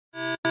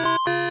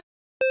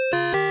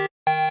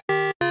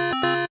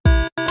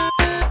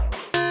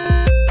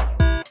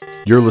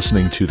You're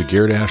listening to the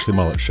Garrett Ashley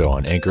Mullet Show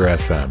on Anchor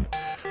FM.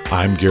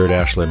 I'm Garrett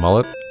Ashley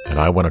Mullet, and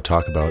I want to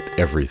talk about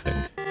everything.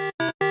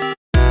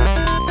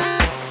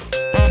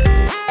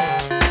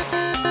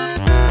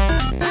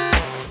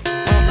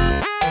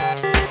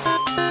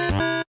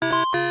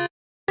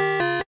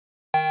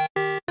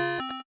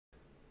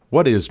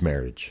 What is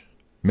Marriage?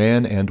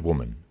 Man and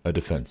Woman, a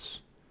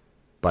Defense.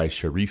 By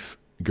Sharif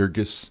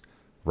Girgis,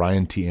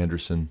 Ryan T.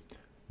 Anderson,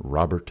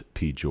 Robert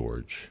P.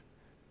 George.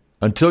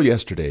 Until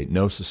yesterday,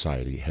 no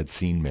society had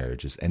seen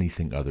marriage as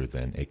anything other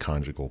than a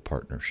conjugal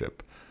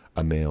partnership,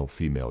 a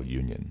male-female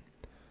union.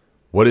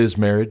 What is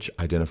Marriage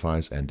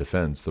identifies and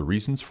defends the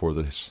reasons for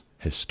this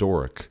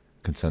historic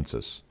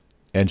consensus,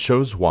 and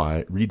shows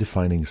why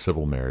redefining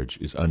civil marriage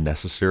is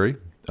unnecessary,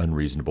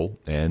 unreasonable,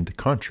 and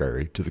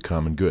contrary to the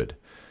common good.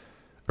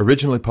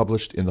 Originally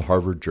published in the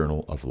Harvard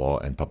Journal of Law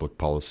and Public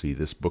Policy,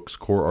 this book's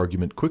core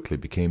argument quickly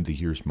became the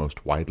year's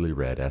most widely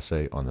read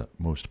essay on the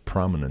most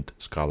prominent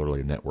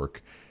scholarly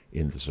network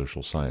in the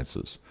social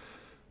sciences.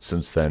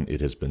 Since then, it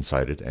has been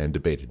cited and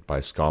debated by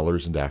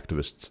scholars and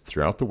activists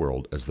throughout the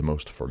world as the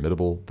most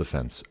formidable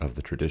defense of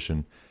the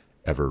tradition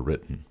ever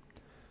written.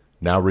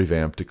 Now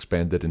revamped,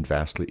 expanded, and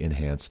vastly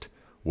enhanced,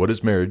 What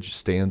is Marriage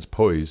stands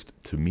poised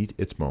to meet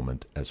its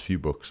moment as few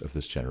books of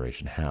this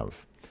generation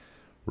have.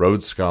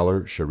 Rhodes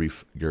Scholar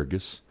Sharif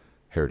Girgis,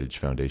 Heritage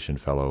Foundation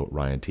Fellow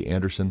Ryan T.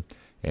 Anderson,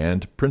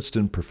 and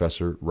Princeton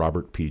Professor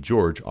Robert P.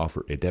 George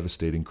offer a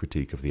devastating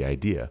critique of the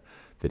idea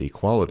that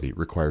equality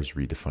requires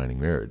redefining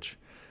marriage.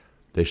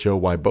 They show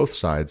why both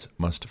sides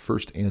must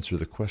first answer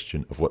the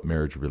question of what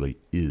marriage really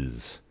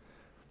is.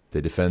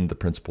 They defend the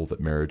principle that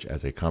marriage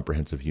as a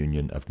comprehensive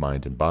union of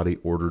mind and body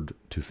ordered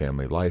to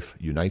family life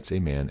unites a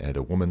man and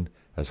a woman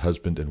as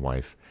husband and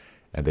wife,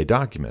 and they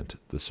document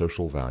the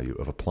social value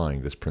of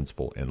applying this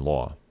principle in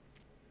law.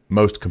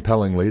 Most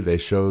compellingly, they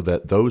show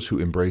that those who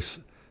embrace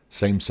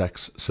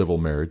same-sex civil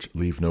marriage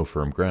leave no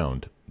firm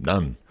ground,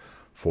 none,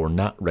 for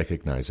not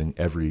recognizing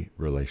every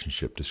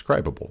relationship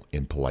describable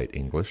in polite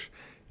English,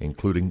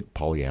 including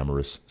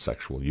polyamorous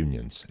sexual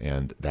unions,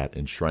 and that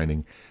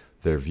enshrining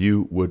their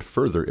view would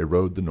further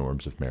erode the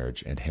norms of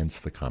marriage and hence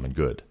the common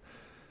good.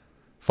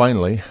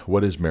 Finally,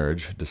 What is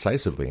Marriage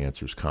decisively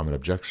answers common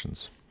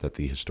objections, that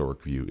the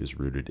historic view is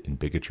rooted in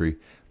bigotry,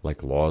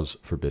 like laws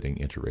forbidding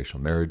interracial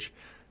marriage,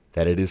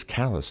 that it is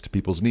callous to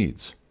people's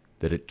needs,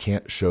 that it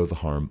can't show the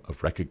harm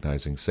of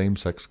recognizing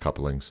same-sex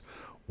couplings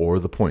or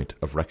the point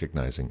of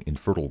recognizing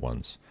infertile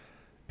ones,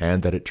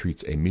 and that it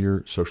treats a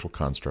mere social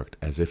construct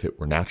as if it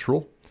were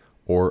natural,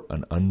 or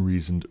an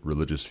unreasoned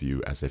religious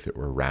view as if it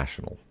were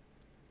rational.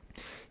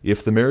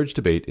 If the marriage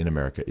debate in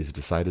America is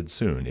decided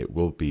soon, it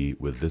will be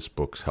with this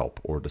book's help,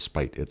 or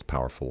despite its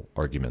powerful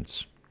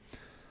arguments.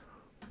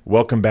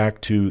 Welcome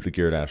back to the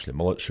Garrett Ashley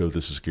Mullet Show.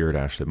 This is Garrett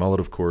Ashley Mullet,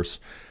 of course,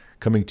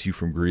 coming to you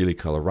from Greeley,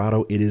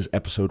 Colorado. It is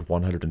episode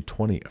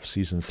 120 of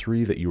Season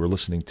 3 that you are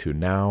listening to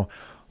now.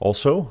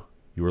 Also,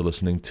 you are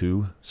listening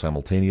to,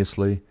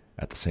 simultaneously,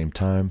 at the same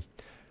time,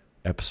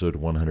 episode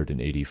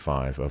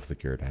 185 of the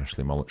Garrett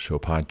Ashley Mullet Show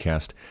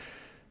podcast.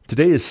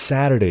 Today is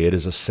Saturday. It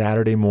is a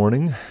Saturday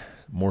morning.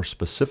 More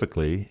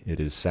specifically, it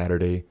is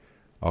Saturday,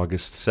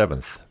 August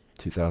 7th,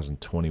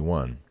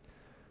 2021.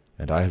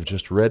 And I have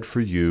just read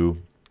for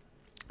you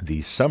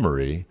the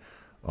summary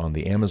on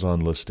the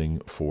Amazon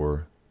listing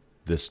for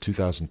this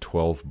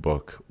 2012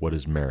 book, What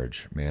is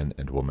Marriage? Man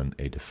and Woman,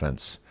 a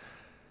Defense.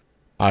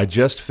 I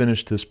just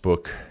finished this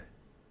book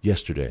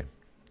yesterday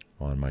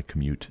on my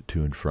commute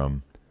to and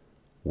from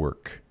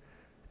work.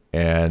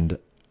 And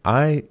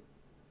I,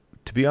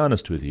 to be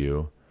honest with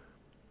you,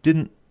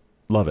 didn't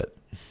love it.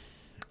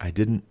 I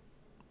didn't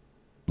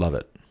love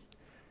it.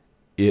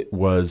 It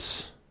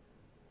was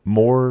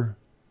more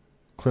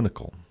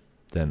clinical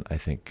than I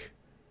think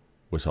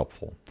was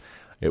helpful.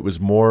 It was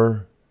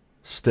more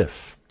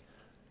stiff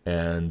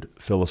and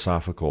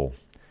philosophical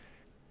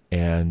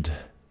and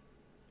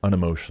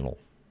unemotional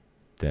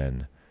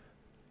than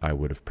I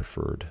would have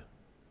preferred.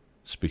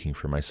 Speaking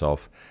for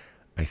myself,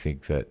 I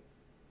think that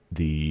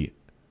the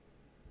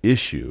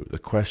issue, the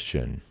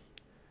question,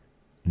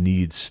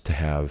 needs to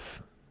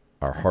have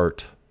our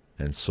heart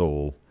and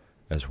soul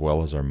as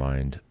well as our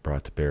mind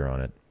brought to bear on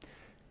it.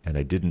 And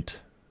I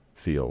didn't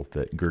feel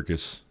that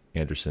Girgis,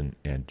 Anderson,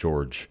 and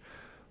George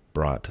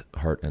brought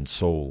heart and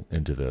soul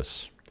into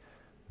this.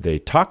 They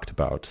talked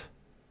about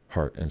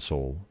heart and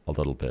soul a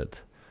little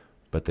bit,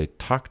 but they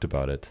talked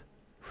about it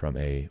from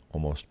a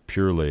almost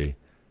purely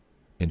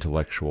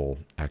intellectual,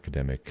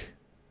 academic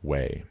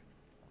way.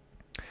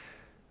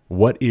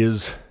 What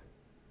is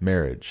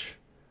marriage?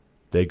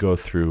 They go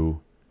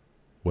through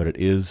what it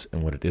is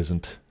and what it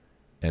isn't,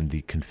 and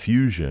the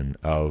confusion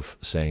of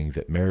saying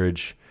that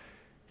marriage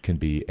can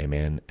be a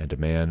man and a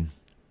man,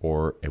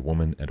 or a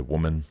woman and a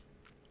woman,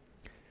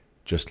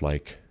 just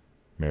like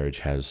marriage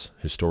has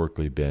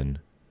historically been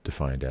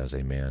defined as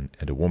a man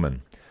and a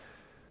woman.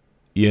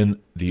 In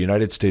the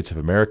United States of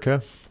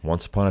America,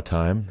 once upon a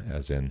time,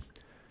 as in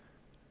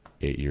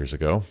 8 years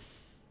ago,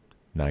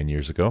 9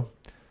 years ago,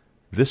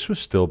 this was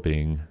still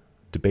being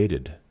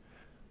debated.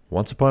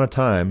 Once upon a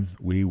time,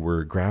 we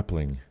were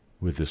grappling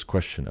with this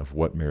question of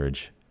what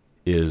marriage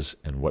is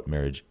and what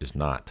marriage is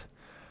not.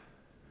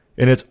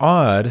 And it's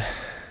odd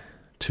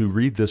to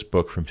read this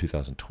book from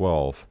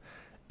 2012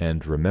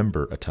 and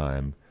remember a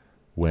time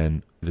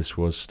when this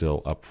was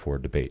still up for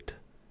debate.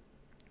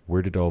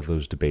 Where did all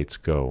those debates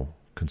go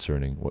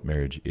concerning what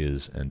marriage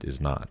is and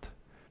is not?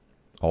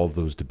 All of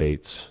those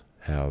debates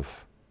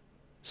have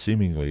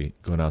seemingly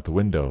gone out the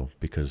window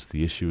because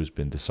the issue has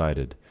been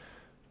decided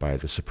by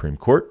the Supreme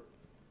Court,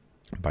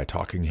 by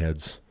talking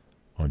heads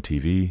on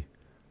TV,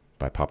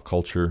 by pop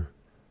culture,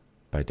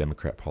 by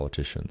Democrat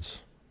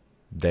politicians.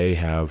 They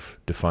have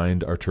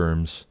defined our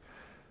terms.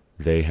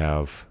 They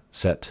have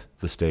set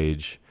the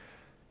stage.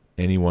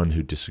 Anyone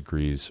who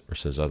disagrees or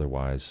says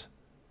otherwise,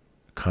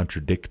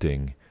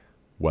 contradicting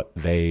what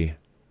they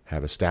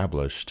have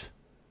established,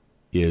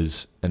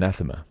 is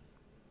anathema,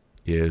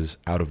 is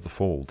out of the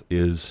fold,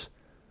 is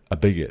a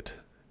bigot,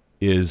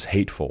 is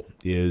hateful,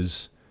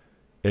 is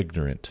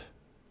ignorant,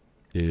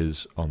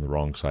 is on the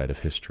wrong side of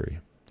history.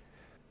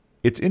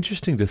 It's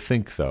interesting to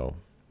think, though,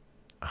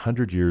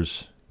 100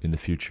 years in the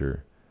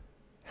future,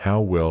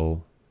 how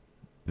will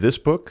this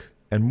book,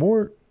 and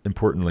more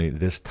importantly,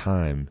 this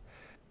time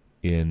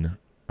in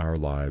our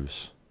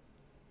lives,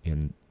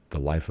 in the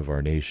life of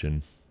our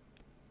nation,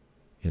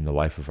 in the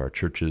life of our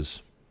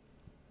churches,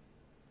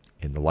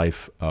 in the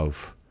life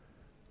of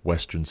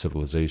Western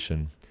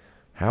civilization,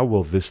 how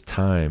will this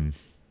time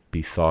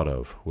be thought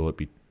of? Will it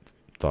be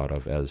thought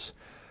of as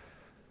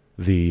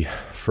the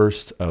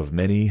first of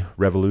many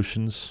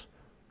revolutions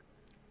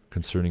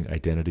concerning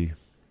identity,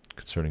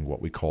 concerning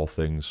what we call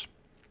things,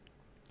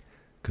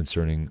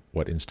 concerning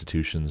what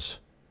institutions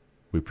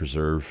we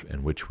preserve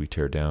and which we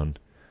tear down?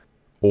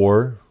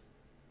 Or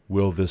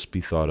will this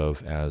be thought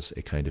of as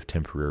a kind of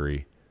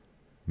temporary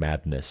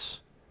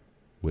madness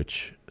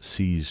which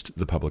seized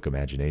the public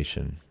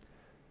imagination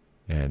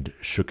and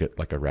shook it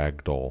like a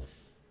rag doll?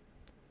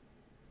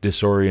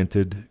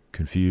 Disoriented,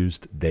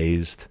 confused,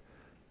 dazed,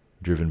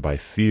 driven by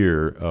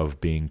fear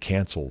of being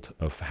canceled,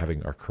 of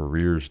having our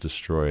careers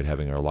destroyed,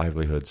 having our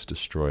livelihoods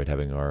destroyed,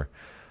 having our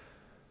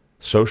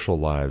social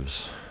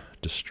lives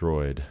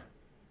destroyed.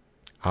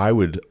 I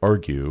would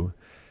argue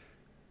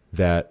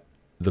that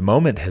the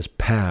moment has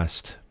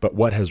passed, but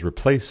what has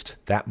replaced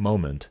that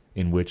moment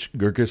in which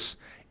Gurgis,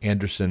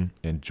 Anderson,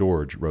 and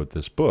George wrote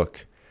this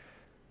book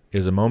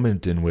is a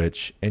moment in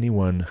which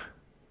anyone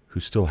who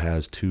still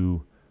has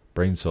two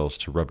brain cells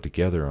to rub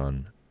together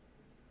on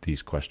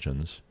these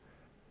questions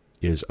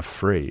is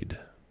afraid.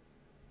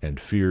 And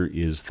fear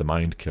is the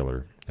mind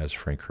killer, as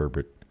Frank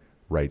Herbert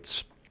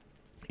writes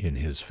in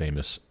his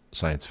famous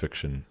science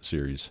fiction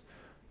series,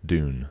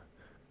 Dune.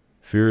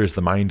 Fear is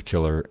the mind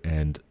killer,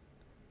 and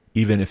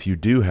even if you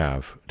do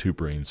have two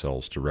brain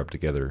cells to rub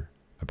together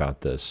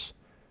about this,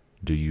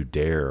 do you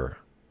dare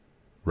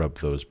rub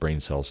those brain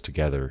cells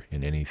together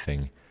in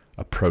anything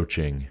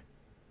approaching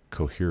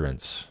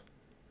coherence?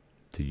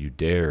 Do you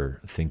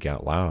dare think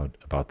out loud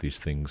about these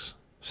things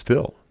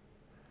still?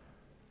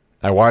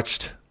 I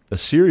watched a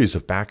series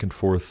of back and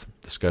forth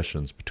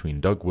discussions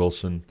between Doug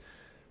Wilson,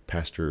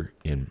 pastor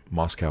in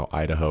Moscow,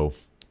 Idaho,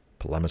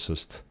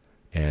 polemicist,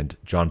 and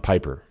John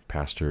Piper,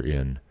 pastor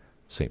in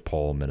St.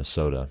 Paul,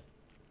 Minnesota,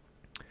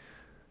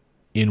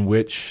 in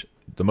which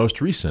the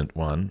most recent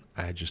one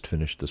I just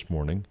finished this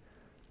morning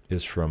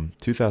is from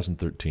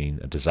 2013,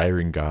 a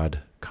Desiring God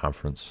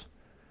conference.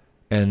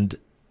 And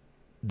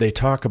they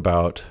talk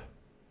about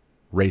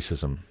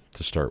racism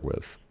to start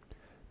with,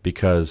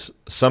 because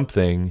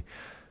something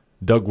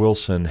Doug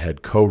Wilson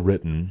had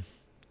co-written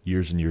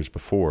years and years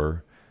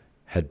before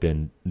had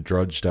been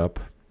drudged up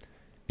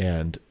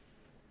and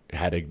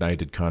had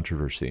ignited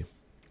controversy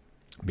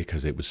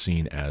because it was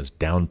seen as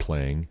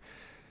downplaying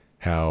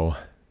how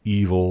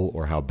evil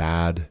or how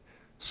bad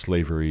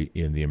slavery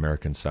in the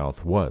American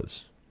South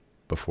was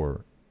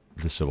before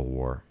the Civil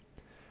War.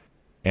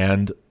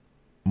 And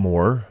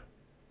more,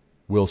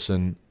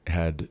 Wilson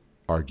had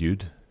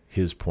argued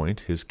his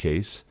point, his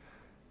case,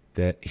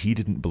 that he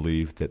didn't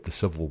believe that the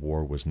Civil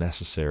War was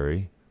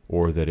necessary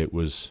or that it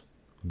was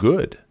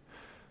good.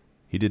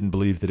 He didn't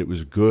believe that it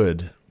was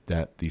good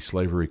that the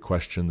slavery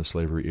question, the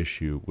slavery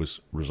issue,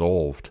 was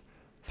resolved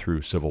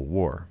through civil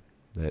war,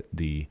 that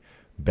the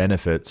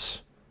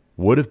benefits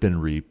would have been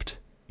reaped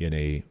in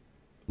a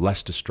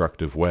less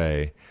destructive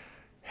way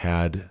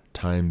had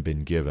time been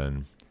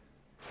given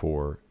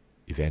for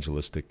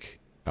evangelistic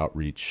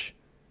outreach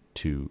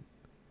to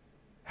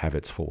have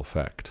its full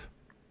effect.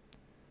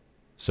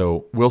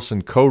 So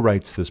Wilson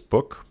co-writes this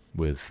book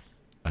with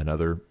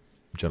another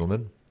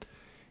gentleman,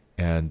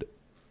 and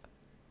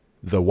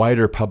the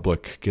wider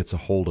public gets a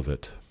hold of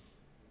it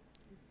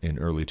in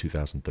early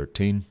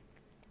 2013.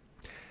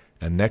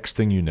 And next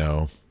thing you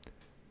know,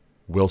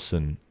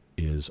 Wilson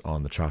is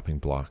on the chopping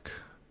block.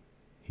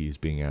 He's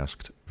being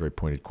asked very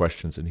pointed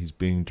questions, and he's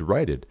being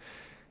derided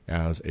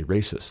as a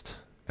racist,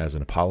 as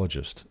an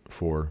apologist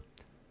for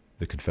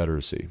the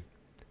Confederacy,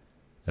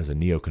 as a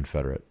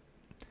neo-Confederate.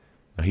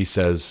 Now, he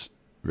says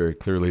very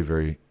clearly,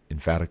 very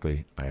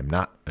emphatically, I am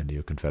not a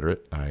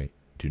neo-Confederate. I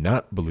do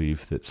not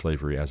believe that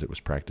slavery as it was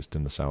practiced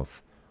in the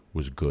South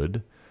was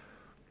good.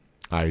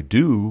 I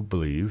do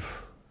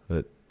believe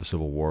that the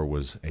Civil War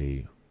was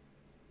a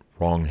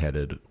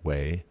wrong-headed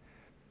way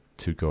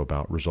to go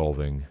about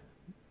resolving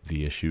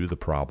the issue, the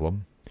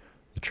problem.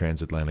 The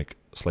transatlantic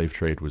slave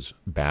trade was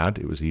bad,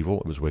 it was evil,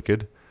 it was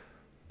wicked,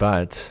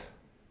 but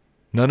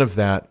none of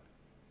that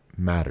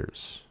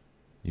matters.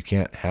 You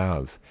can't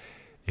have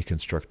a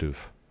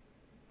constructive,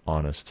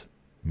 honest,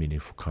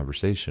 meaningful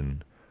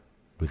conversation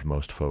with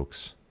most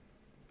folks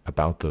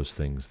about those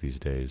things these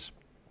days,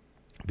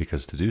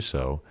 because to do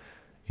so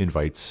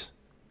invites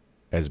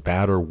as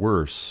bad or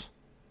worse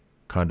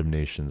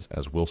condemnations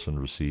as Wilson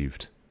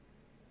received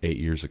 8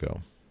 years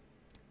ago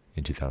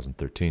in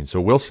 2013.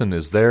 So Wilson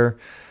is there,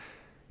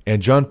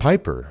 and John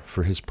Piper,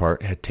 for his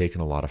part, had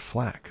taken a lot of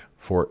flack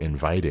for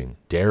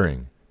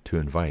daring to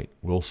invite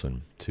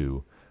Wilson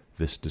to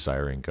this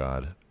Desiring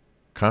God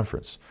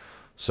conference.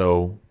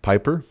 So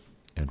Piper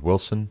and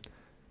Wilson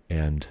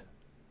and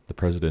the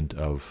president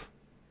of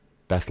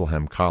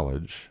Bethlehem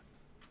College,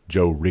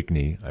 Joe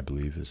Rigney, I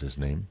believe is his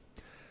name,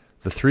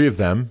 the three of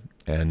them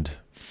and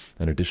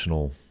an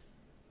additional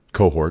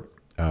cohort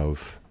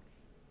of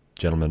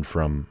gentlemen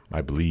from,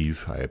 I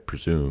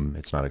presume,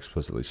 it's not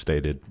explicitly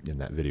stated in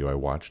that video I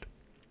watched,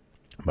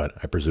 but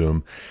I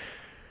presume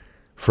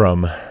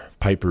from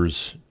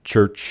Piper's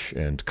church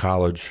and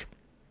college,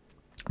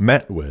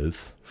 met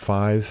with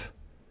 5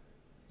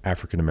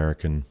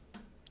 African-American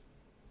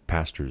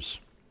pastors,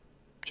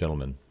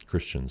 gentlemen,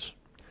 Christians,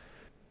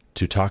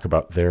 to talk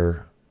about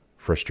their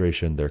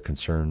frustration, their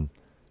concern,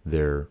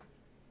 their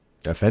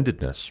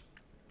offendedness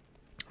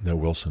that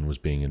Wilson was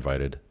being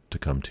invited to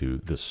come to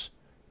this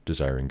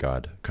Desiring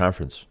God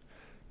conference,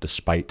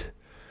 despite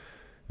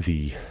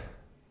the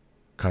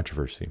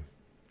controversy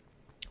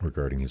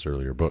regarding his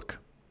earlier book.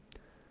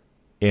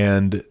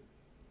 And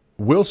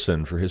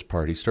Wilson, for his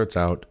part, he starts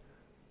out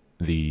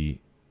the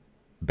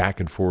back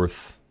and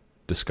forth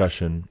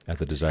discussion at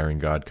the Desiring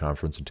God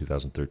conference in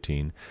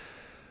 2013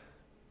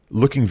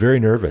 looking very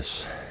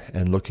nervous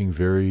and looking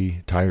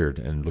very tired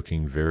and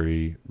looking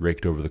very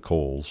raked over the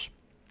coals,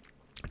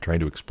 trying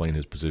to explain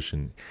his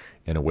position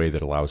in a way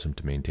that allows him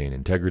to maintain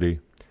integrity,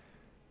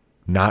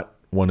 not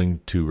wanting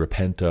to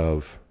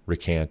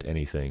recant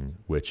anything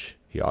which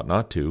he ought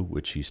not to,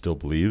 which he still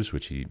believes,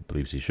 which he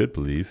believes he should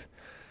believe,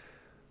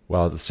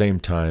 while at the same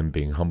time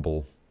being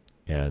humble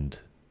and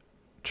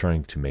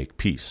trying to make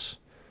peace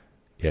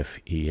if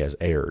he has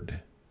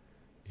erred,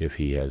 if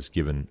he has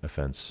given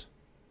offense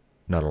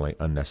not only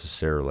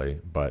unnecessarily,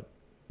 but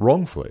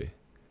wrongfully.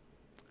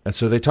 And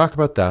so they talk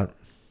about that,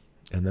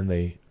 and then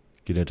they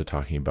get into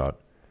talking about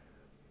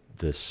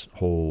this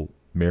whole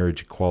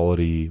marriage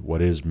equality,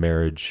 what is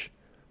marriage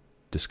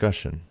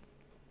discussion.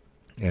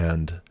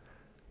 And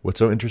what's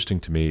so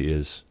interesting to me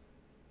is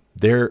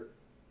they're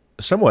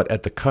somewhat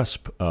at the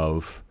cusp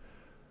of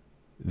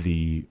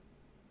the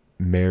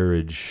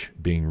marriage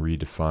being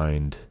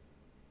redefined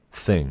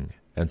thing.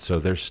 And so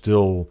they're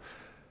still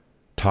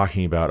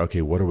talking about,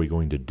 okay, what are we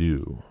going to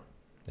do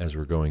as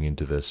we're going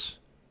into this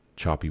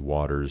choppy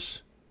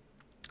waters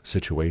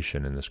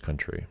situation in this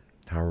country?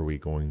 How are we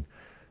going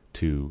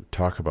to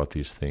talk about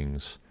these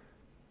things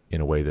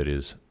in a way that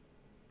is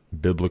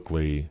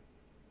biblically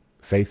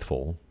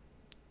faithful,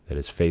 that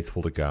is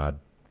faithful to God,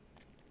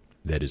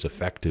 that is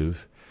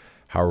effective?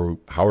 How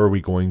are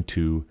we going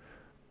to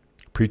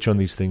preach on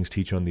these things,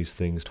 teach on these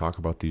things, talk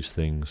about these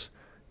things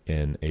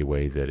in a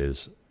way that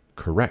is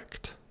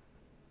correct,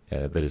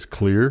 that is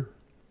clear,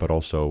 but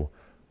also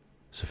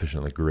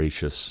sufficiently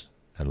gracious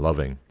and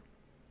loving?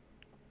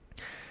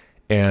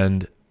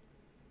 And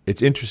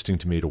it's interesting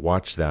to me to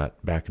watch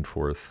that back and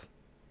forth,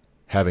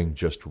 having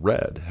just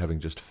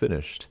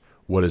finished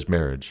What is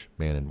Marriage,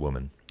 Man and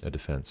Woman, A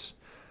Defense,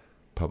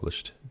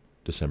 published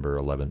December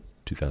 11,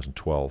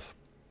 2012.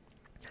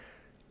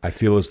 I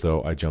feel as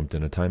though I jumped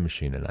in a time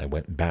machine and I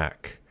went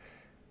back,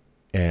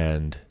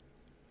 and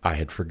I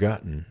had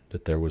forgotten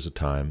that there was a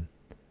time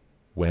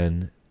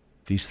when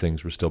these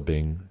things were still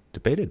being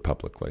debated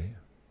publicly.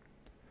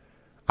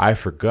 I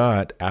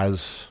forgot,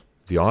 as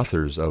the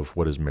authors of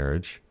What is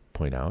Marriage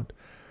point out,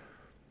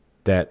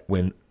 that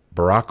when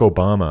Barack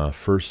Obama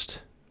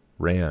first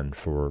ran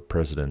for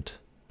president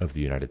of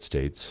the United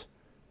States,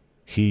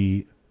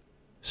 he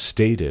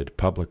stated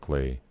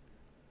publicly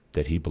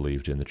that he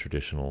believed in the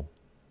traditional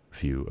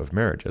view of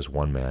marriage as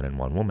one man and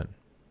one woman.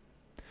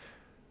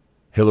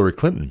 Hillary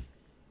Clinton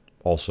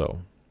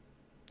also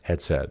had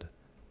said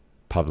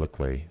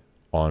publicly,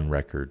 on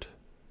record,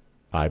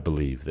 I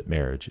believe that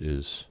marriage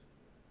is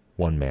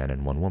one man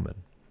and one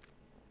woman.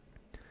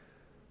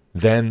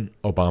 Then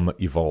Obama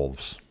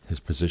evolves. His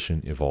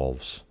position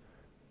evolves.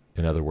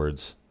 In other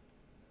words,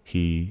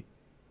 he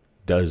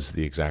does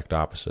the exact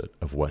opposite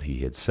of what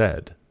he had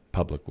said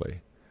publicly.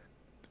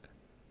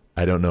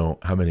 I don't know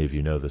how many of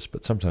you know this,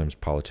 but sometimes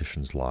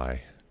politicians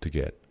lie to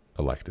get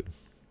elected.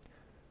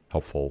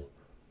 Helpful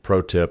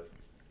pro tip,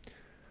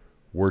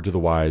 word to the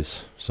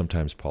wise,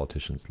 sometimes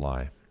politicians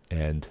lie.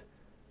 And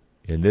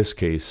in this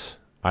case,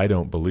 I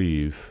don't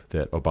believe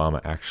that Obama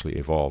actually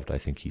evolved. I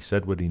think he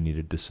said what he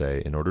needed to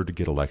say in order to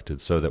get elected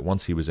so that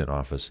once he was in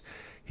office,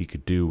 he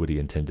could do what he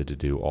intended to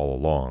do all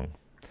along,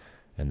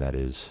 and that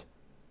is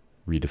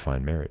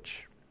redefine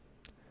marriage.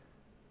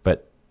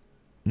 But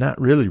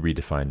not really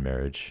redefine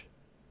marriage,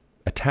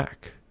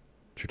 attack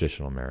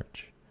traditional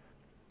marriage.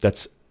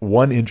 That's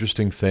one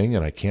interesting thing,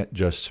 and I can't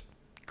just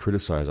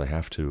criticize, I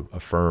have to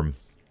affirm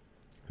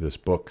this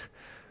book,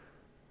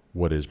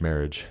 What is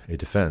Marriage? A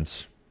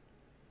Defense,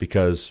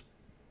 because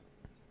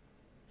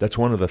that's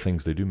one of the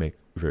things they do make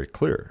very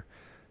clear,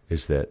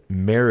 is that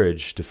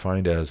marriage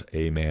defined as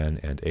a man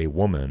and a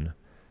woman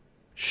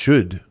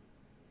should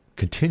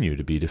continue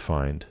to be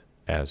defined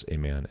as a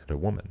man and a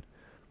woman.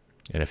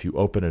 And if you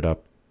open it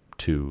up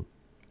to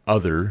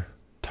other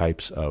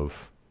types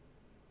of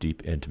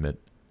deep, intimate,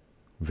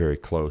 very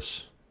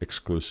close,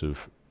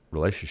 exclusive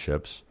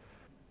relationships,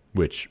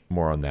 which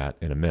more on that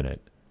in a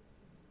minute,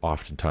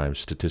 oftentimes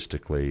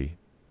statistically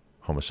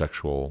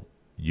homosexual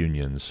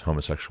unions,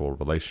 homosexual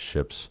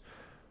relationships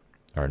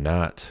are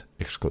not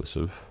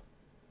exclusive.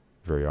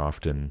 Very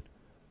often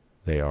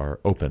they are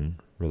open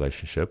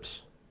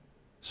relationships.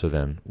 So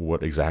then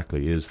what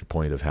exactly is the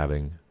point of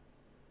having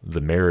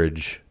the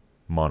marriage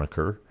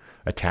moniker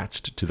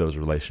attached to those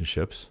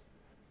relationships?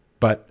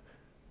 But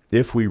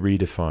if we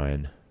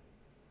redefine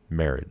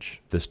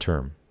marriage, this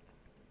term,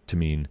 to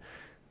mean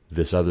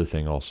this other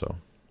thing also,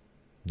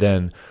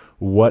 then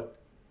what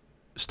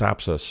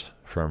stops us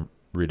from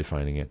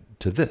redefining it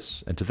to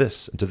this, and to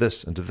this, and to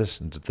this, and to this,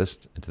 and to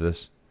this, and to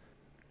this?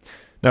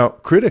 Now,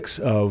 critics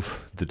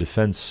of the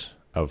defense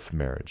of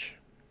marriage,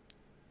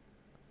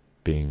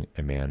 being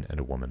a man and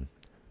a woman,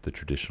 the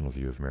traditional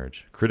view of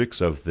marriage,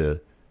 critics of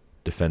the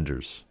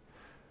defenders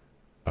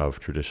of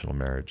traditional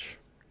marriage,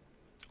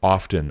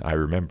 often, I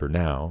remember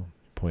now,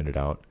 pointed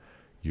out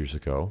years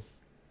ago,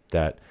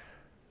 that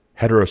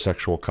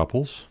heterosexual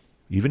couples,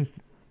 even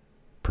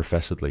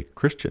professedly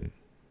Christian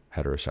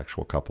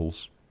heterosexual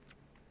couples,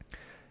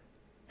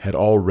 had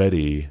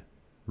already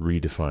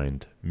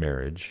redefined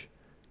marriage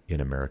in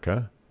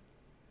America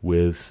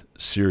with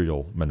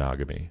serial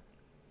monogamy,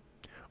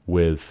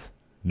 with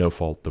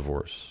no-fault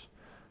divorce,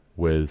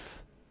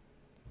 with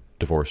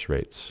divorce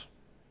rates.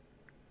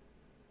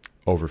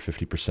 Over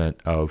 50%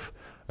 of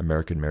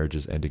American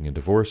marriages ending in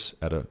divorce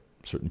at a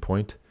certain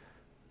point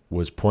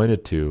was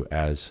pointed to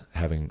as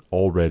having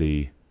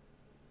already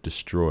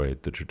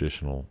destroyed the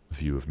traditional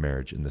view of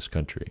marriage in this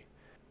country.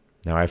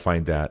 Now, I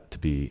find that to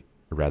be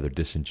a rather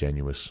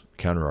disingenuous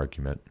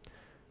counterargument.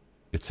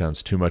 It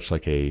sounds too much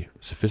like a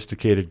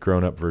sophisticated,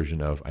 grown-up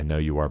version of, I know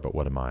you are, but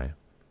what am I?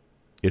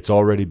 It's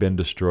already been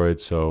destroyed,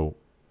 so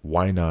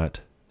why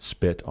not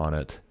spit on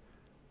it,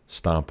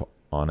 stomp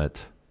on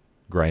it,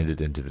 grind it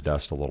into the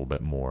dust a little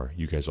bit more?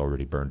 You guys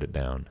already burned it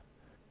down.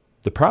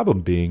 The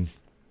problem being,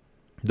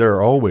 there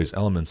are always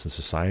elements in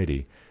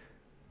society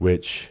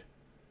which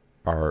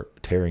are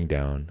tearing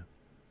down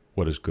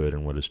what is good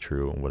and what is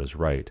true and what is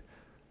right.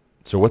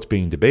 So what's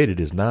being debated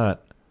is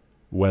not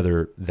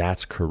whether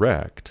that's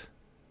correct,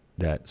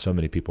 that so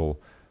many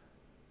people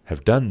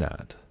have done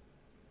that,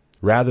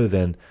 rather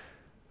than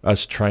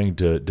us trying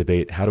to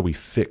debate how do we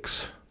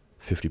fix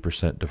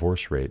 50%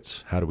 divorce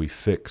rates? How do we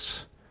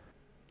fix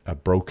a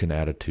broken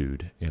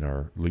attitude in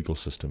our legal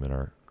system, in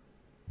our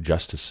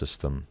justice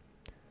system?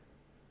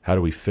 How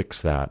do we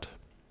fix that?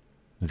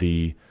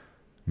 The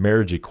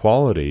marriage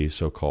equality,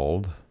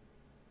 so-called,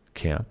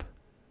 camp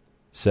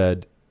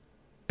said,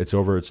 it's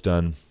over, it's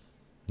done.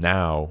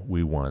 Now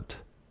we want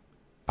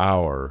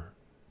our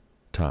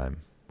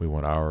time. We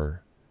want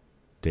our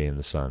day in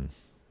the sun.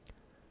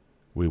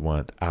 We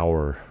want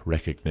our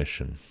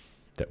recognition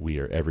that we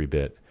are every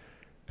bit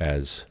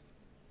as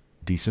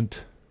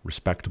decent,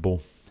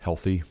 respectable,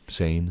 healthy,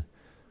 sane,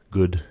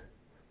 good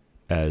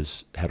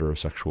as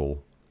heterosexual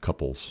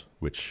couples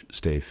which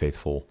stay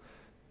faithful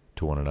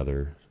to one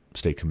another,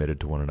 stay committed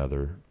to one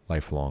another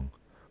lifelong.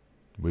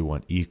 We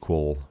want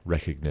equal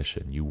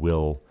recognition. You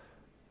will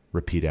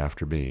repeat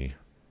after me.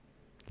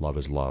 Love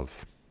is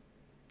love.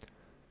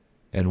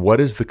 And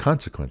what is the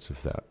consequence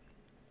of that?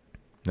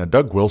 Now,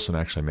 Doug Wilson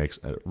actually makes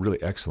a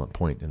really excellent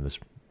point in this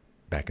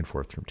back and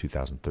forth from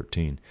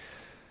 2013,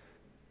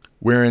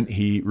 wherein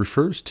he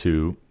refers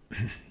to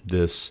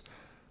this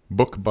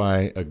book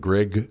by a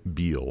Greg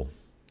Beale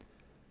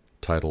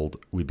titled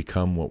We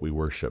Become What We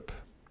Worship.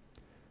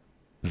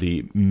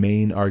 The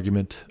main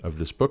argument of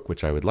this book,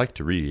 which I would like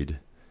to read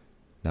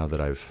now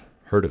that I've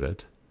heard of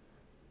it,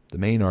 the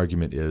main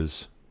argument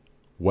is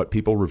what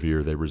people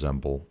revere they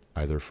resemble,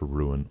 either for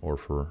ruin or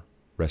for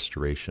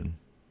restoration.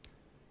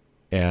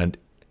 And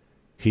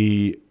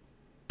he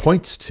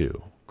points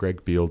to,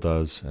 Greg Beale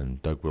does,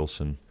 and Doug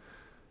Wilson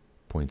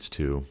points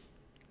to,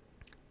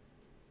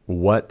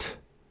 what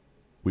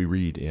we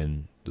read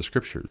in the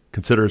Scripture.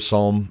 Consider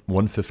Psalm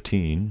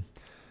 115,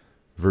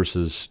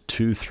 verses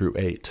 2 through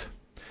 8.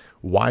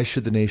 Why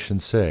should the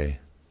nations say,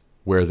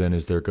 where then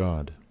is their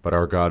God? But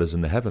our God is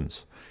in the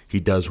heavens. He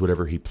does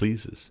whatever he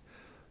pleases.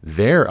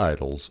 Their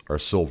idols are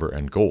silver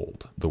and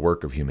gold, the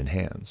work of human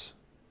hands.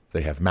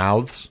 They have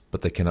mouths,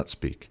 but they cannot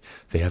speak.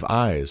 They have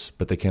eyes,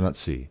 but they cannot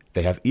see.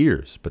 They have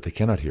ears, but they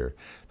cannot hear.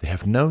 They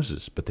have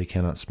noses, but they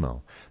cannot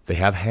smell. They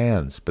have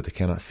hands, but they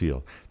cannot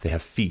feel. They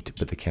have feet,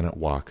 but they cannot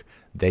walk.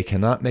 They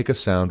cannot make a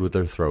sound with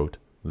their throat.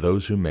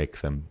 Those who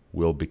make them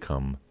will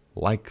become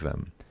like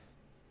them.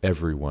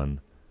 Everyone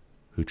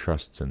who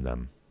trusts in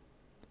them.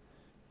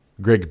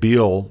 Greg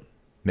Beale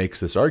makes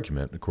this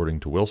argument, according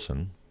to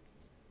Wilson,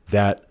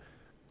 that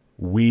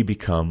we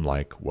become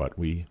like what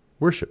we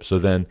worship. So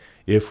then,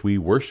 if we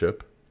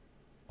worship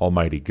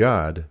Almighty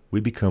God,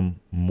 we become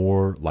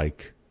more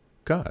like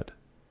God.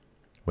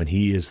 When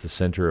He is the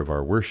center of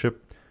our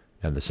worship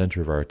and the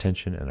center of our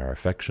attention and our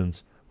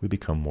affections, we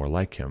become more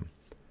like Him.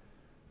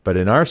 But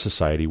in our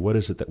society, what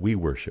is it that we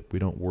worship? We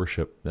don't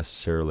worship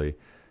necessarily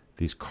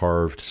these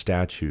carved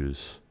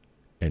statues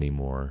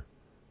anymore.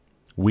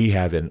 We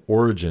have an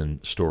origin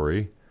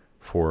story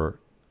for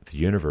the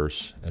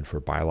universe and for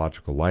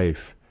biological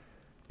life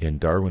in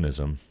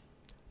Darwinism,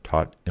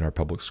 taught in our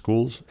public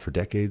schools for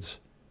decades,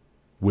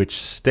 which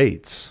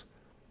states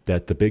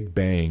that the Big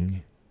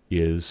Bang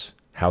is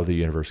how the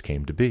universe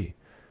came to be.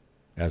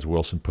 As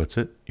Wilson puts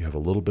it, you have a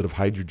little bit of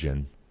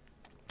hydrogen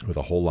with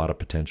a whole lot of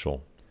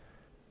potential.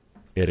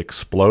 It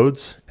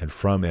explodes, and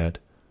from it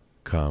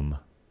come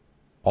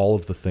all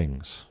of the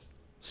things.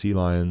 Sea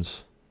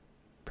lions,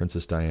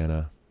 Princess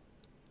Diana,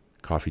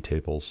 coffee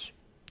tables,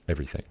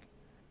 everything.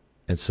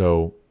 And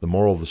so the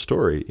moral of the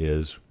story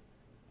is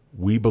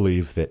we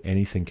believe that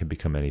anything can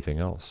become anything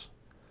else.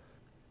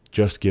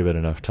 Just give it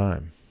enough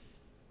time.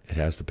 It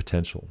has the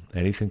potential.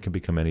 Anything can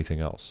become anything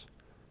else.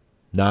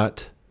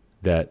 Not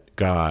that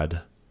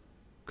God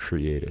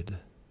created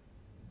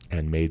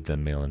and made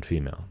them male and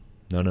female.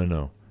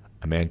 No.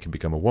 A man can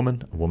become a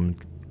woman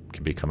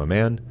can become a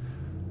man.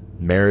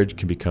 Marriage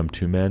can become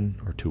two men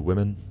or two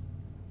women.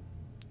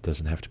 It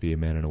doesn't have to be a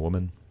man and a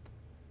woman.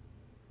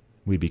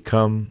 We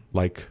become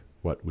like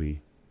what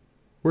we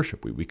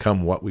worship. We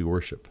become what we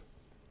worship.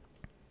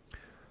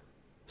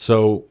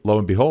 So, lo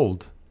and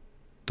behold,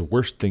 the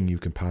worst thing you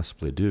can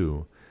possibly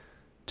do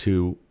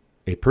to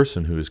a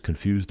person who is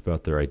confused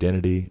about their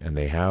identity and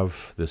they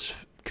have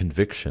this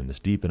conviction, this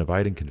deep and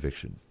abiding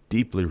conviction,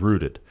 deeply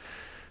rooted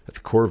at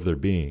the core of their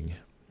being,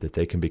 that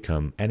they can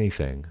become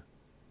anything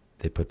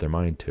they put their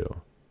mind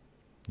to.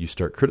 You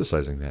start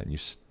criticizing that and you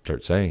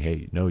start saying,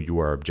 hey, no, you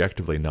are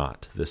objectively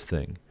not this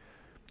thing.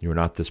 You are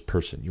not this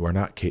person. You are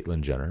not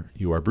Caitlyn Jenner.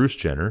 You are Bruce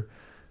Jenner,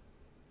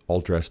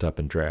 all dressed up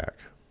in drag.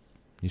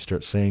 You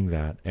start saying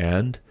that,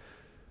 and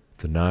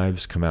the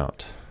knives come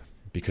out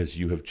because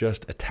you have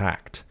just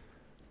attacked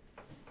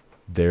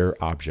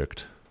their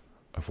object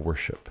of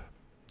worship.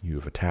 You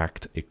have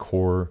attacked a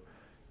core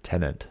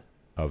tenet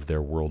of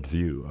their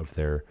worldview, of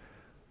their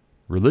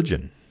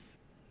religion.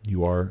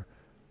 You are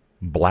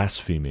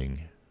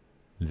blaspheming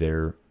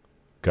their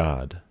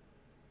God.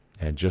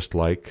 And just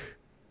like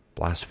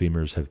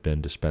blasphemers have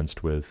been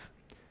dispensed with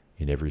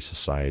in every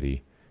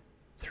society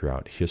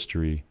throughout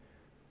history,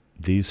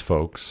 these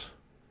folks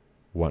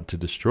want to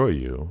destroy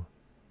you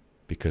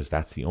because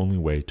that's the only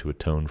way to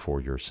atone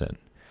for your sin.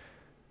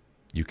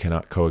 You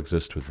cannot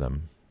coexist with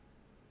them.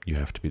 You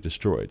have to be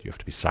destroyed. You have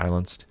to be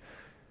silenced.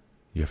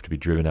 You have to be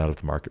driven out of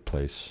the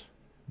marketplace,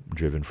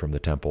 driven from the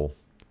temple,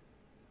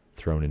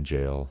 thrown in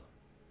jail,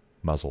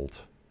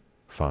 muzzled,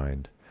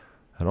 fined,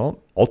 and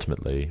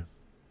ultimately,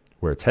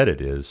 where it's headed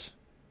is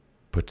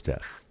put to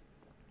death,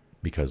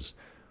 because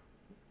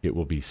it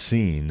will be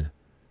seen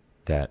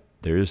that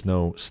there is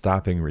no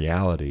stopping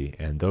reality,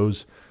 and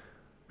those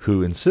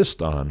who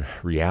insist on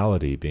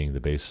reality being the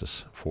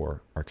basis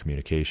for our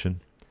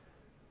communication,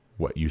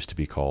 what used to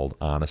be called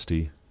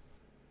honesty,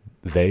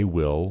 they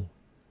will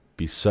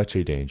be such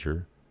a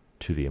danger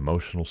to the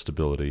emotional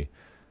stability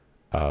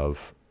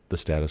of the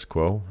status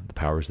quo, the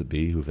powers that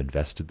be who've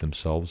invested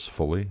themselves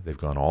fully. They've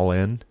gone all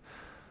in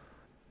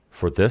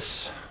for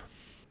this.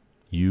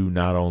 You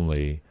not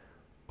only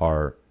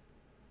are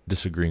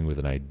disagreeing with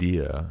an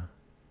idea,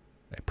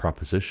 a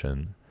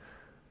proposition,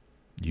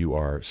 you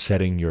are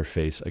setting your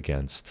face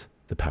against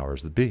the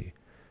powers that be.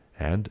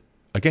 And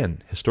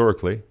again,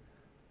 historically,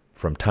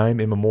 from time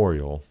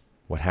immemorial,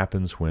 what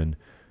happens when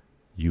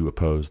you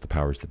oppose the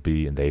powers that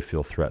be and they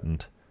feel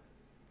threatened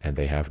and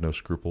they have no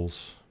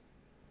scruples?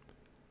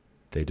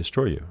 They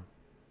destroy you,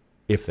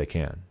 if they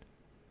can.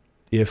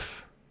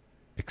 If,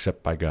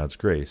 except by God's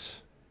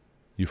grace,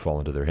 you fall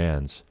into their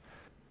hands,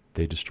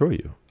 they destroy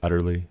you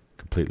utterly,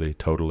 completely,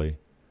 totally.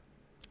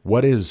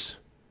 What is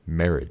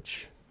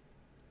marriage?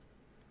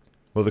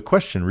 Well, the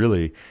question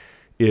really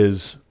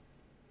is,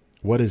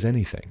 what is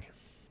anything?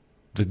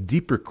 The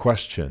deeper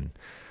question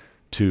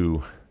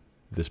to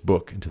this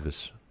book and to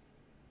this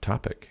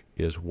topic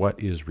is, what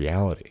is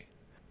reality?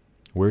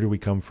 Where do we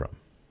come from?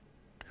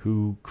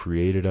 Who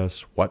created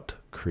us? What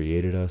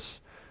created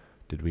us?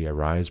 Did we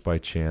arise by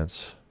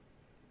chance?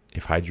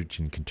 If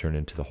hydrogen can turn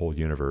into the whole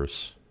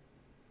universe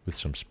with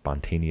some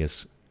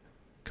spontaneous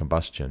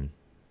combustion,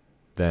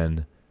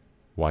 then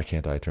why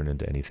can't I turn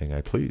into anything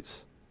I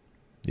please?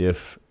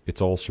 If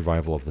it's all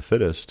survival of the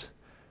fittest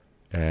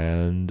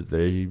and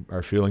they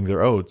are feeling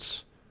their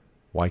oats,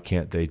 Why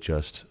can't they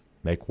just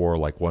make war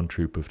like one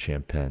troop of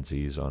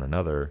chimpanzees on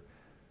another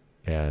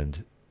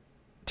and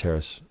tear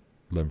us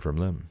limb from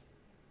limb?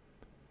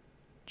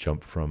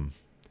 Jump from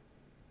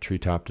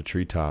treetop to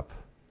treetop,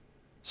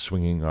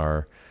 swinging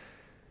our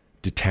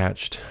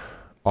detached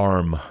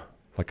arm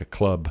like a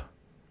club.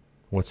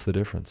 What's the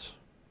difference?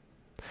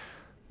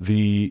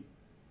 The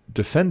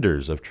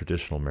defenders of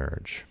traditional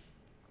marriage,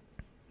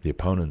 the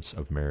opponents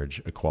of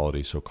marriage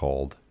equality,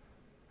 so-called,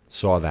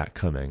 saw that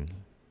coming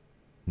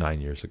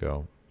 9 years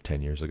ago,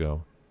 10 years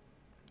ago,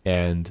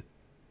 and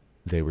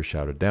they were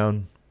shouted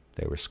down,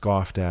 they were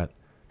scoffed at,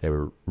 they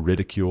were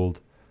ridiculed,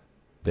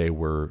 they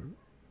were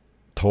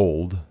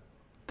told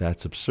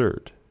that's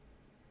absurd.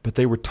 But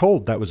they were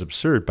told that was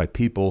absurd by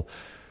people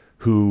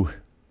who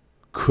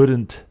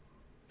couldn't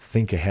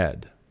think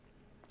ahead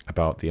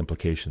about the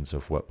implications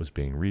of what was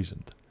being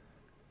reasoned.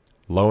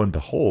 Lo and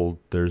behold,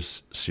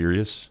 there's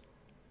serious,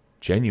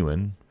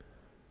 genuine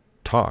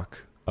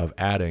talk of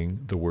adding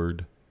the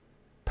word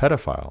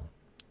pedophile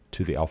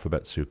to the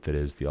alphabet soup that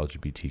is the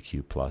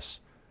LGBTQ+.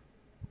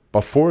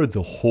 Before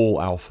the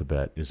whole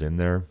alphabet is in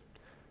there,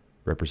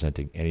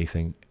 representing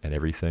anything and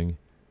everything,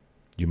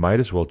 you might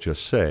as well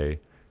just say,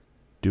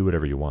 do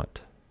whatever you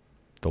want.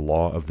 The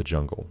law of the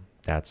jungle.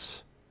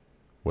 That's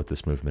what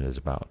this movement is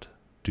about.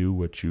 Do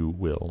what you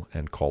will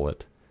and call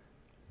it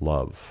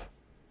love.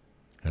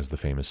 As the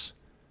famous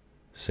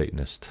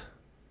Satanist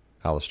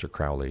Aleister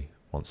Crowley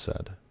once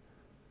said,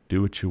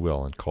 do what you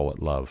will and call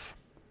it love.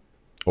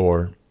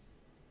 Or,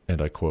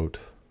 and I quote,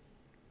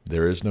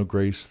 there is no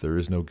grace, there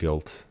is no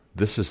guilt.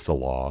 This is the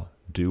law.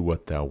 Do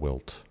what thou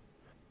wilt.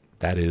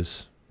 That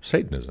is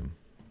Satanism.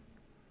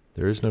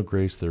 There is no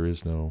grace, there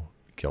is no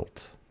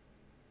guilt.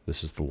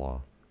 This is the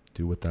law.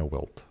 Do what thou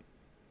wilt.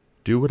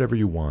 Do whatever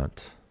you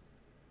want.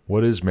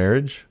 What is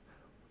marriage?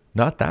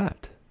 Not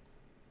that.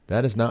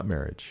 That is not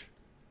marriage.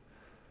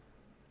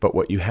 But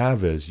what you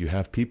have is, you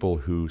have people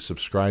who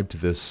subscribe to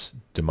this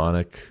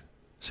demonic,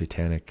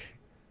 satanic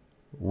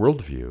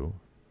worldview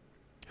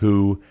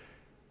who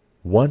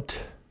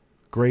want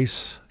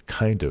grace,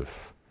 kind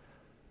of.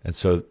 And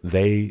so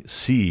they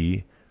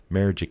see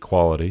marriage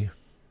equality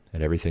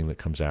and everything that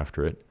comes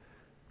after it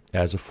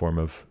as a form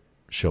of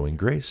showing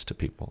grace to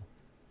people.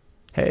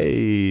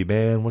 Hey,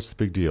 man, what's the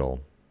big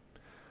deal?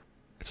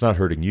 It's not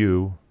hurting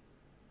you.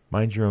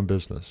 Mind your own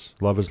business.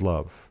 Love is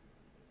love.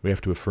 We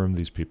have to affirm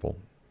these people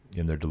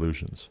in their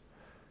delusions,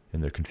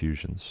 in their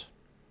confusions,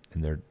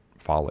 in their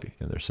folly,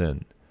 in their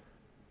sin.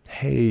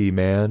 Hey,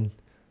 man,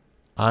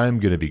 I'm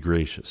going to be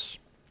gracious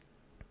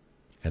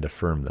and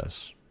affirm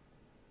this.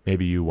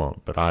 Maybe you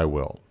won't, but I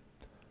will.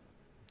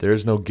 There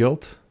is no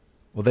guilt.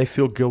 Well, they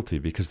feel guilty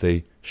because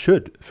they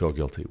should feel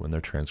guilty when they're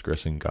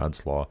transgressing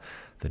God's law,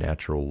 the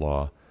natural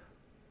law,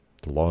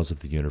 the laws of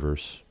the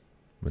universe.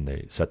 When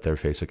they set their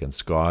face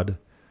against God,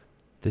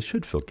 they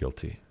should feel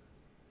guilty.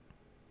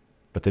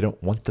 But they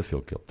don't want to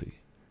feel guilty.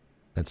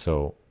 And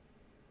so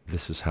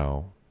this is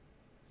how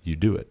you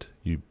do it.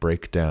 You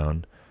break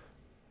down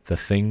the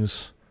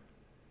things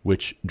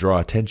which draw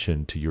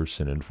attention to your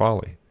sin and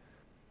folly.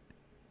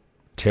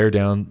 Tear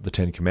down the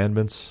Ten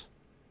Commandments,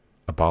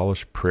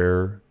 abolish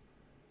prayer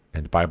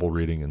and Bible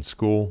reading in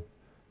school,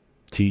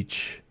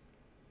 teach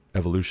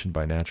evolution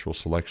by natural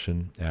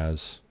selection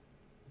as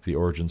the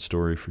origin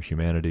story for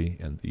humanity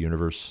and the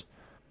universe.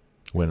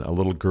 When a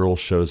little girl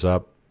shows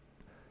up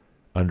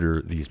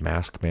under these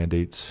mask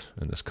mandates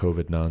and this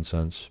COVID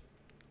nonsense,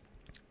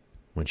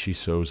 when she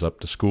shows up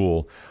to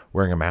school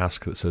wearing a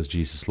mask that says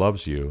Jesus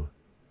loves you,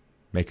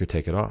 make her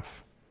take it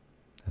off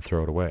and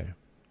throw it away.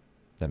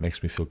 That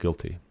makes me feel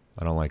guilty.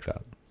 I don't like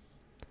that.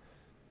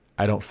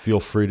 I don't feel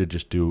free to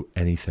just do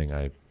anything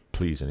I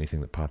please,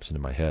 anything that pops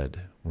into my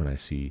head when I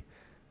see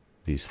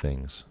these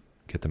things.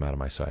 Get them out of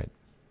my sight.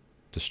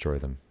 Destroy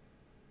them.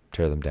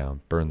 Tear them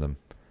down. Burn them.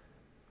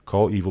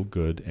 Call evil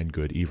good and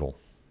good evil.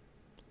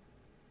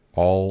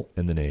 All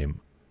in the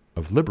name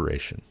of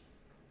liberation.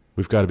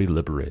 We've got to be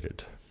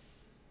liberated.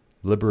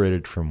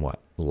 Liberated from what?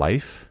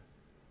 Life?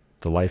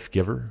 The life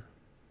giver?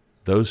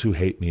 Those who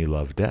hate me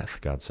love death,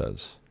 God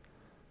says.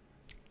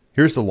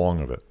 Here's the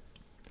long of it,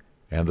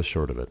 and the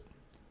short of it,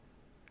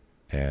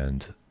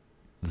 and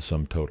the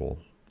sum total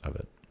of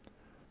it.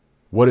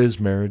 What is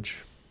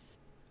marriage?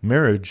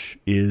 Marriage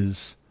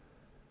is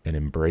an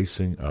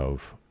embracing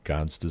of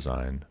God's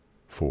design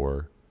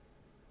for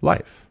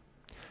life.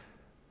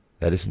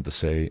 That isn't to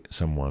say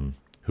someone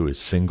who is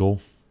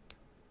single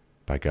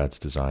by God's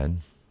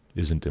design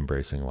isn't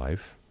embracing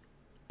life,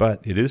 but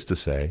it is to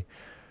say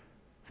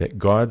that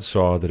God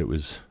saw that it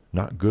was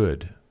not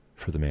good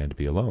for the man to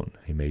be alone.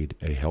 He made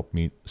a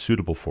helpmeet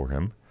suitable for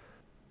him,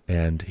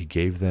 and he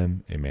gave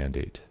them a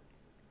mandate.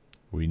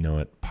 We know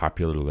it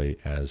popularly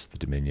as the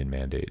Dominion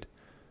Mandate.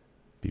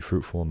 Be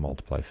fruitful and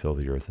multiply, fill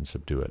the earth and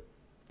subdue it.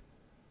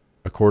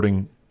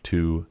 According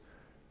to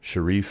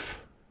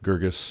Sharif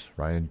Girgis,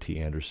 Ryan T.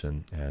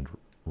 Anderson, and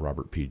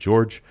Robert P.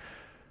 George,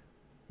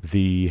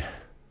 the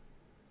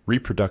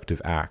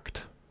reproductive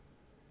act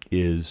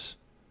is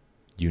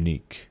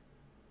unique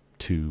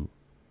to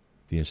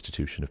the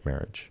institution of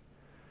marriage.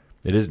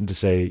 It isn't to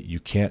say you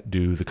can't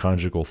do the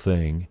conjugal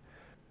thing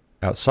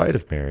outside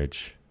of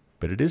marriage,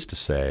 but it is to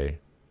say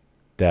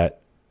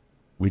that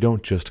we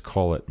don't just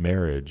call it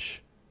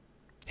marriage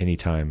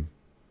anytime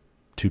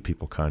two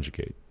people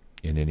conjugate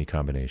in any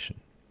combination.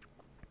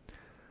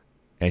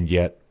 And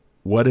yet,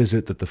 what is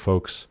it that the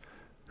folks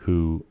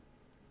who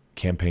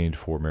campaigned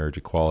for marriage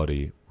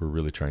equality were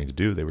really trying to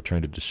do? They were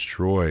trying to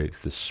destroy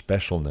the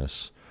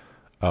specialness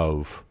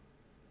of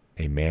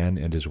a man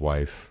and his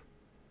wife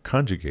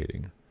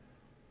conjugating,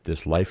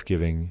 this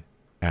life-giving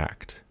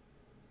act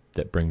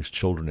that brings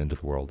children into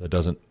the world. It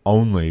doesn't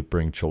only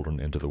bring children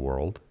into the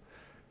world.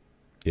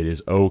 It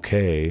is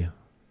okay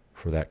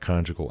for that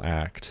conjugal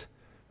act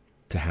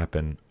to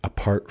happen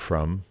apart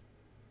from,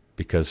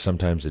 because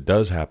sometimes it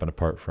does happen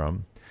apart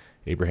from,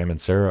 Abraham and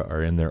Sarah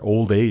are in their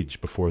old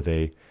age before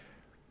they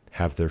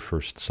have their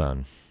first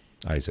son,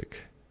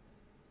 Isaac.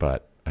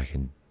 But I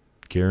can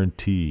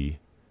guarantee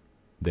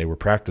they were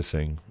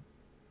practicing,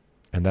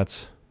 and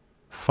that's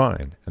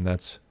fine, and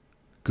that's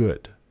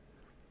good.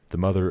 The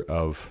mother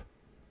of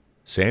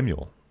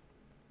Samuel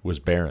was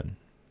barren,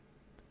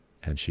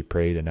 and she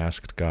prayed and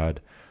asked God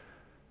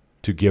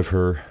to give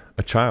her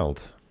a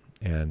child,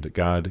 and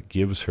God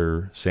gives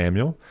her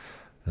Samuel,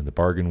 and the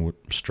bargain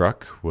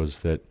struck was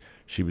that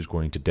she was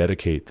going to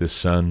dedicate this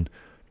son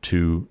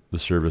to the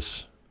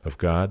service of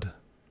God.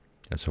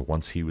 And so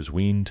once he was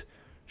weaned,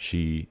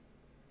 she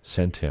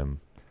sent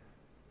him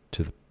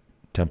to the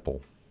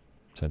temple,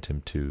 sent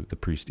him to the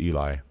priest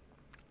Eli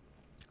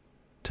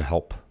to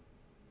help,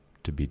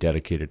 to be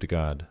dedicated to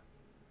God.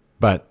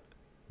 But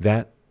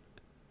that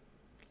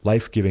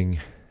life-giving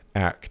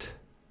act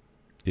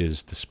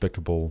is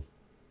despicable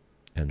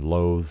and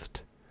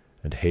loathed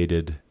and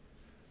hated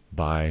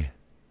by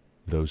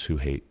those who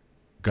hate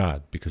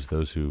God, because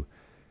those who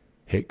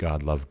hate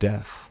God love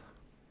death.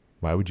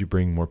 Why would you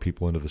bring more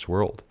people into this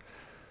world?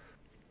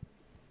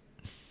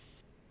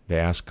 They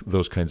ask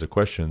those kinds of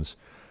questions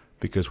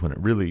because when it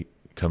really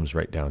comes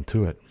right down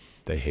to it,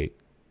 they hate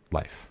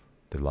life.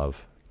 They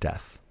love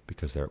death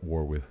because they're at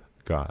war with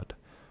God.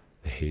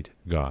 They hate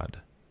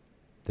God.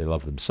 They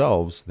love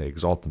themselves, they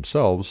exalt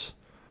themselves,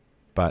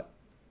 but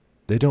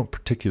they don't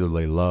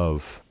particularly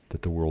love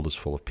that the world is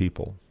full of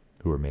people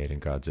who are made in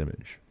God's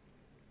image.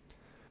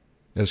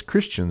 As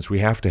Christians, we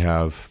have to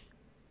have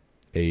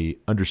a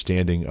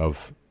understanding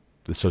of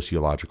the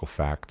sociological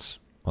facts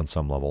on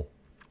some level,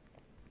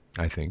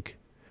 I think.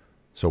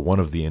 So one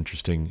of the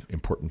interesting,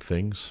 important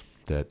things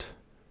that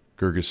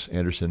Gerges,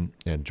 Anderson,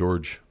 and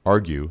George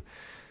argue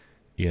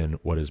in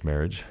What is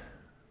Marriage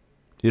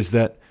is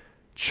that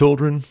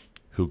children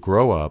who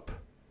grow up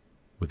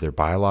with their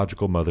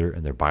biological mother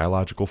and their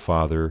biological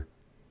father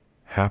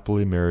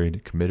happily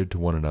married, committed to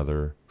one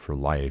another for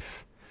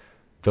life,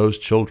 those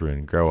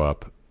children grow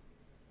up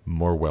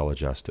more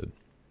well-adjusted.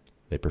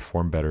 They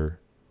perform better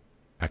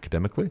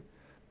academically.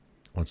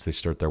 Once they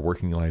start their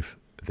working life,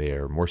 they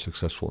are more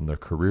successful in their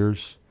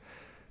careers.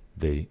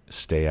 They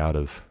stay out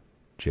of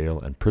jail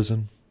and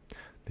prison.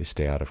 They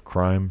stay out of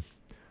crime.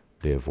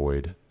 They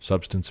avoid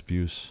substance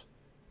abuse.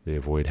 They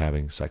avoid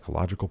having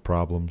psychological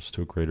problems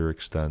to a greater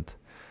extent.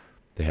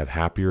 They have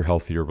happier,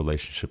 healthier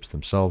relationships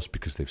themselves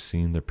because they've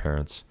seen their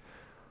parents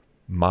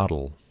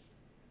model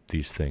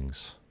these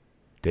things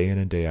day in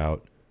and day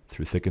out,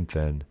 through thick and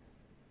thin,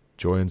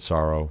 joy and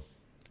sorrow,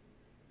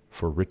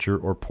 for richer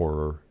or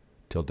poorer,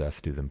 till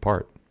death do them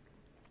part.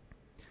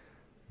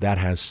 That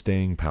has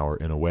staying power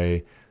in a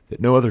way that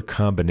no other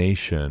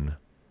combination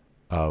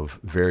of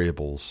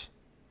variables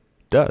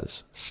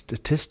does,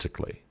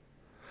 statistically.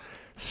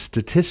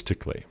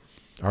 Statistically.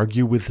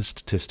 Argue with the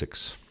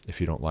statistics if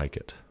you don't like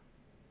it.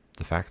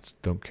 The facts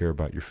don't care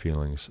about your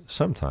feelings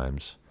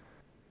sometimes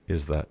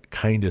is the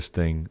kindest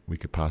thing we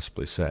could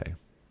possibly say.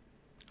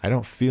 I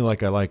don't feel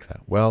like I like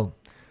that. Well,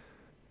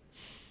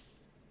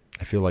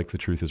 I feel like the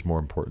truth is more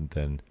important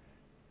than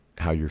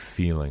how you're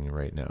feeling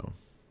right now.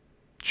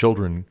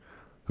 Children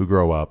who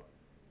grow up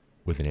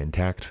with an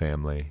intact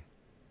family,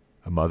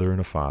 a mother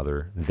and a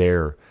father,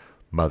 their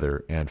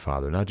mother and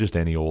father, not just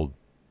any old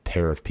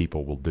pair of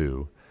people will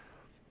do.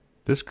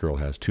 This girl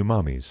has 2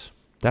 mommies.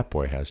 That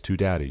boy has 2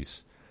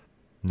 daddies.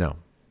 No,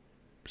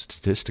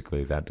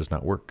 statistically that does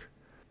not work.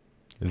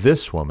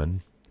 This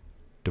woman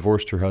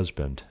divorced her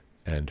husband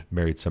and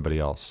married somebody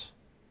else,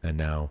 and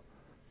now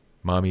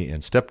mommy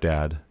and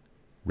stepdad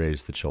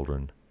raise the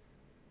children.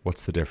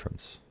 What's the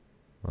difference?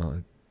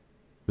 Well,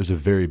 there's a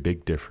very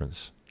big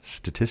difference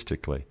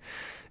statistically.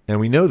 And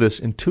we know this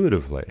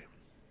intuitively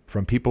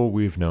from people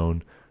we've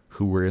known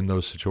who were in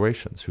those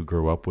situations, who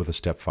grew up with a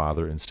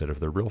stepfather instead of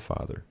their real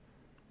father.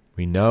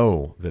 We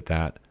know that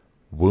that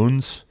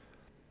wounds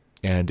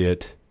and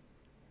it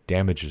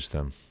damages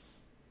them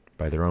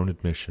by their own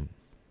admission.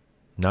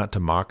 Not to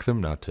mock them,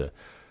 not to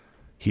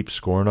heap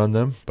scorn on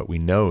them, but we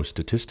know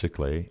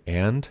statistically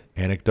and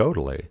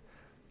anecdotally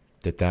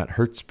that that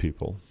hurts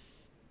people,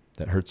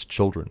 that hurts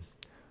children,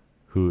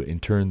 who in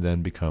turn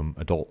then become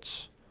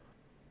adults,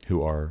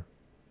 who are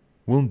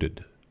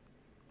wounded.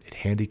 It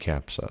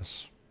handicaps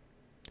us.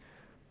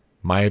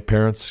 My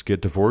parents get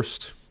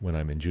divorced when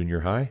I'm in junior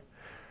high,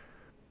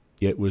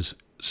 it was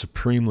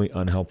supremely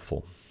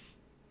unhelpful.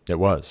 It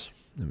was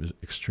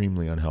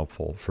extremely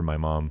unhelpful for my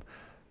mom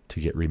to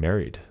get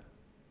remarried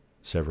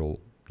several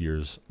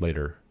years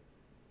later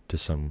to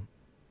some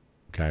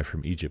guy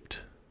from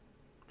Egypt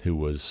who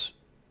was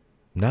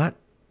not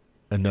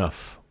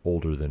enough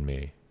older than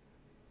me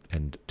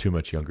and too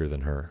much younger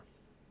than her.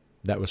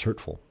 That was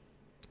hurtful.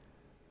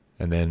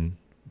 And then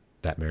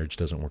that marriage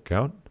doesn't work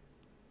out.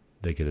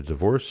 They get a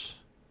divorce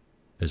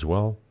as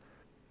well.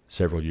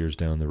 Several years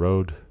down the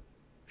road,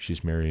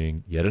 she's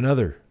marrying yet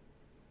another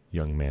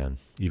young man,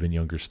 even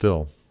younger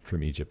still,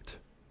 from Egypt.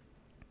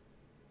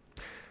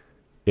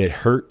 It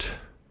hurt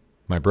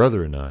my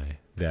brother and I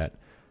that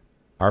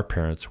our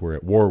parents were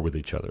at war with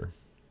each other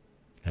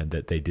and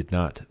that they did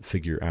not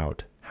figure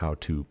out how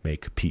to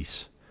make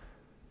peace.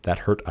 That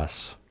hurt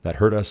us. That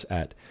hurt us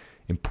at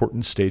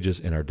important stages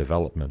in our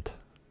development.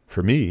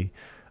 For me,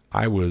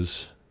 I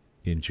was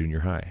in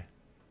junior high.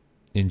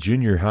 In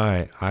junior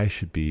high, I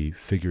should be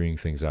figuring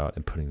things out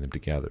and putting them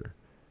together,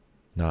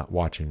 not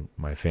watching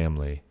my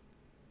family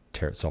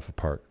tear itself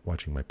apart,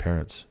 watching my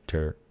parents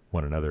tear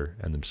one another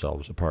and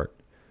themselves apart.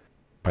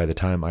 By the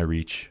time I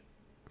reach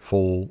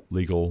full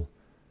legal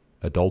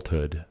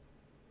adulthood,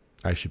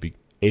 I should be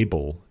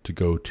able to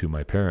go to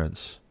my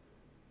parents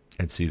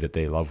and see that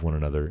they love one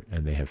another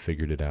and they have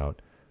figured it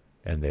out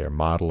and they are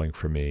modeling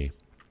for me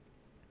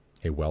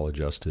a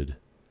well-adjusted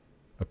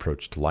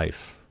approach to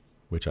life,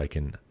 which I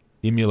can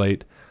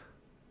emulate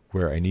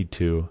where I need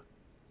to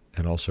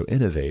and also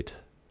innovate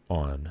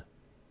on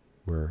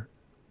where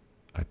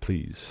I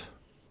please.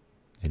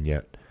 And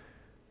yet,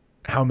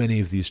 how many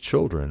of these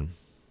children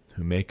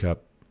who make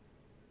up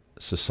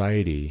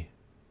society,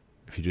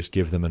 if you just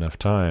give them enough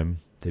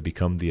time, they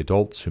become the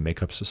adults who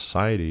make up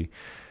society.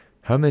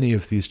 How many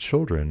of these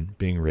children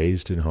being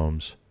raised in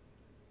homes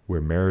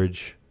where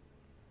marriage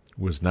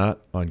was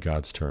not on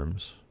God's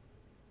terms,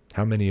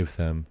 how many of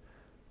them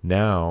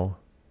now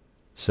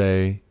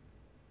say,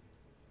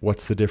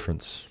 what's the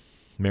difference?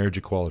 Marriage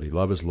equality,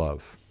 love is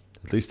love.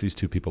 At least these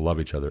two people love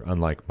each other,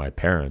 unlike my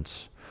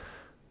parents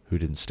who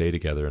didn't stay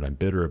together, and I'm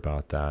bitter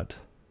about that.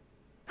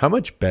 How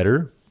much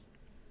better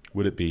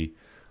would it be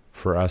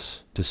for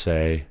us to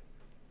say,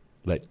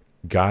 let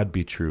God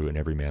be true and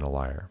every man a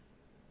liar?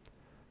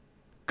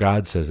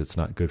 God says it's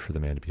not good for the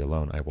man to be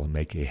alone. I will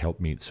make a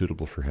helpmeet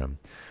suitable for him.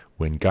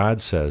 When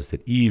God says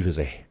that Eve is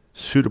a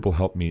suitable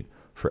helpmeet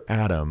for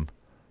Adam,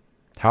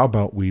 how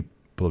about we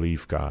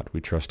believe God?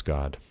 We trust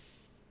God.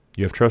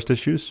 You have trust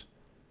issues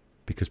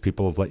because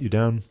people have let you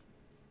down?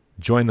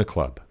 Join the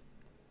club.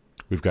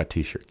 We've got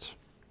t-shirts.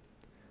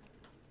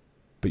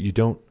 But you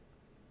don't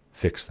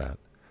fix that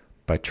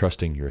by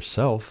trusting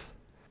yourself,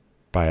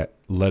 by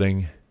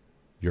letting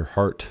your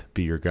heart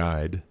be your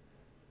guide,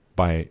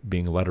 by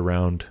being led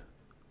around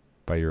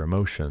by your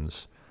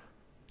emotions.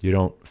 You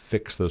don't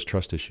fix those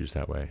trust issues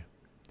that way.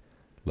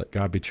 Let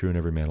God be true and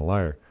every man a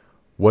liar.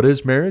 What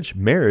is marriage?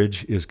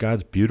 Marriage is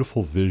God's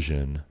beautiful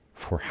vision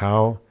for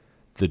how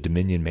the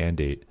dominion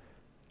mandate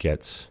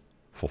gets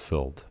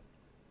fulfilled.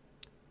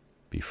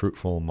 Be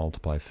fruitful,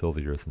 multiply, fill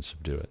the earth, and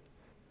subdue it.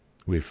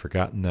 We've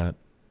forgotten that.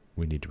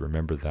 We need to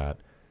remember that.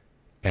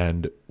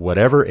 And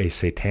whatever a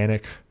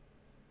satanic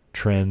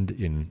trend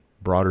in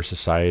broader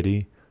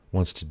society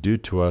wants to do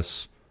to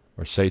us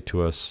or say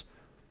to us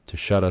to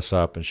shut us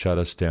up and shut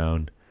us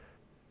down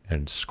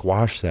and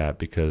squash that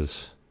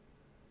because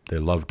they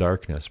love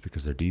darkness,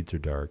 because their deeds are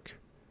dark,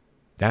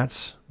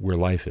 that's where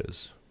life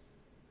is.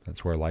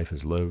 That's where life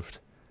is lived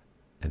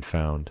and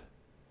found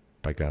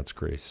by God's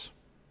grace.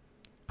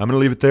 I'm going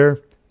to leave it there.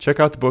 Check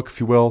out the book, if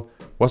you will.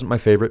 Wasn't my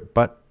favorite,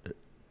 but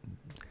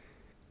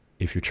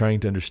if you're trying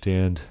to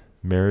understand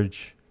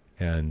marriage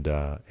and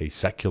a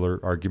secular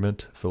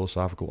argument,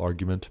 philosophical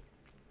argument,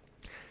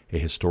 a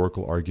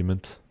historical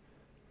argument,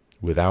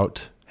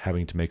 without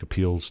having to make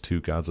appeals to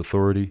God's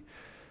authority,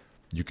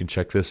 you can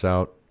check this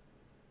out.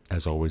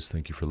 As always,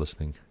 thank you for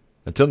listening.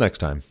 Until next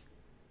time,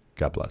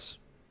 God bless.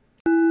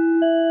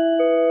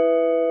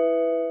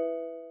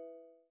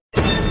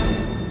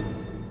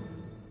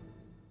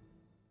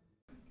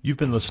 You've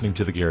been listening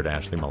to The Garrett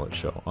Ashley Mullet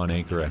Show on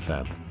Anchor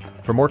FM.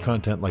 For more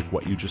content like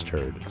what you just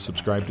heard,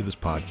 subscribe to this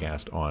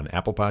podcast on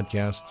Apple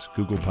Podcasts,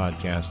 Google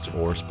Podcasts,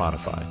 or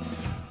Spotify.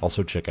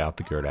 Also check out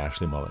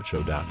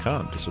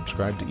thegarrettashleymulletshow.com to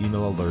subscribe to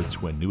email alerts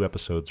when new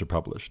episodes are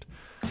published.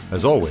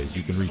 As always,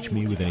 you can reach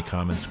me with any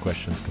comments,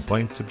 questions,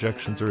 complaints,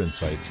 objections, or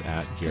insights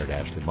at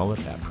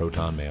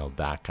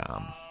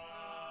garrettashleyMullet@protonmail.com.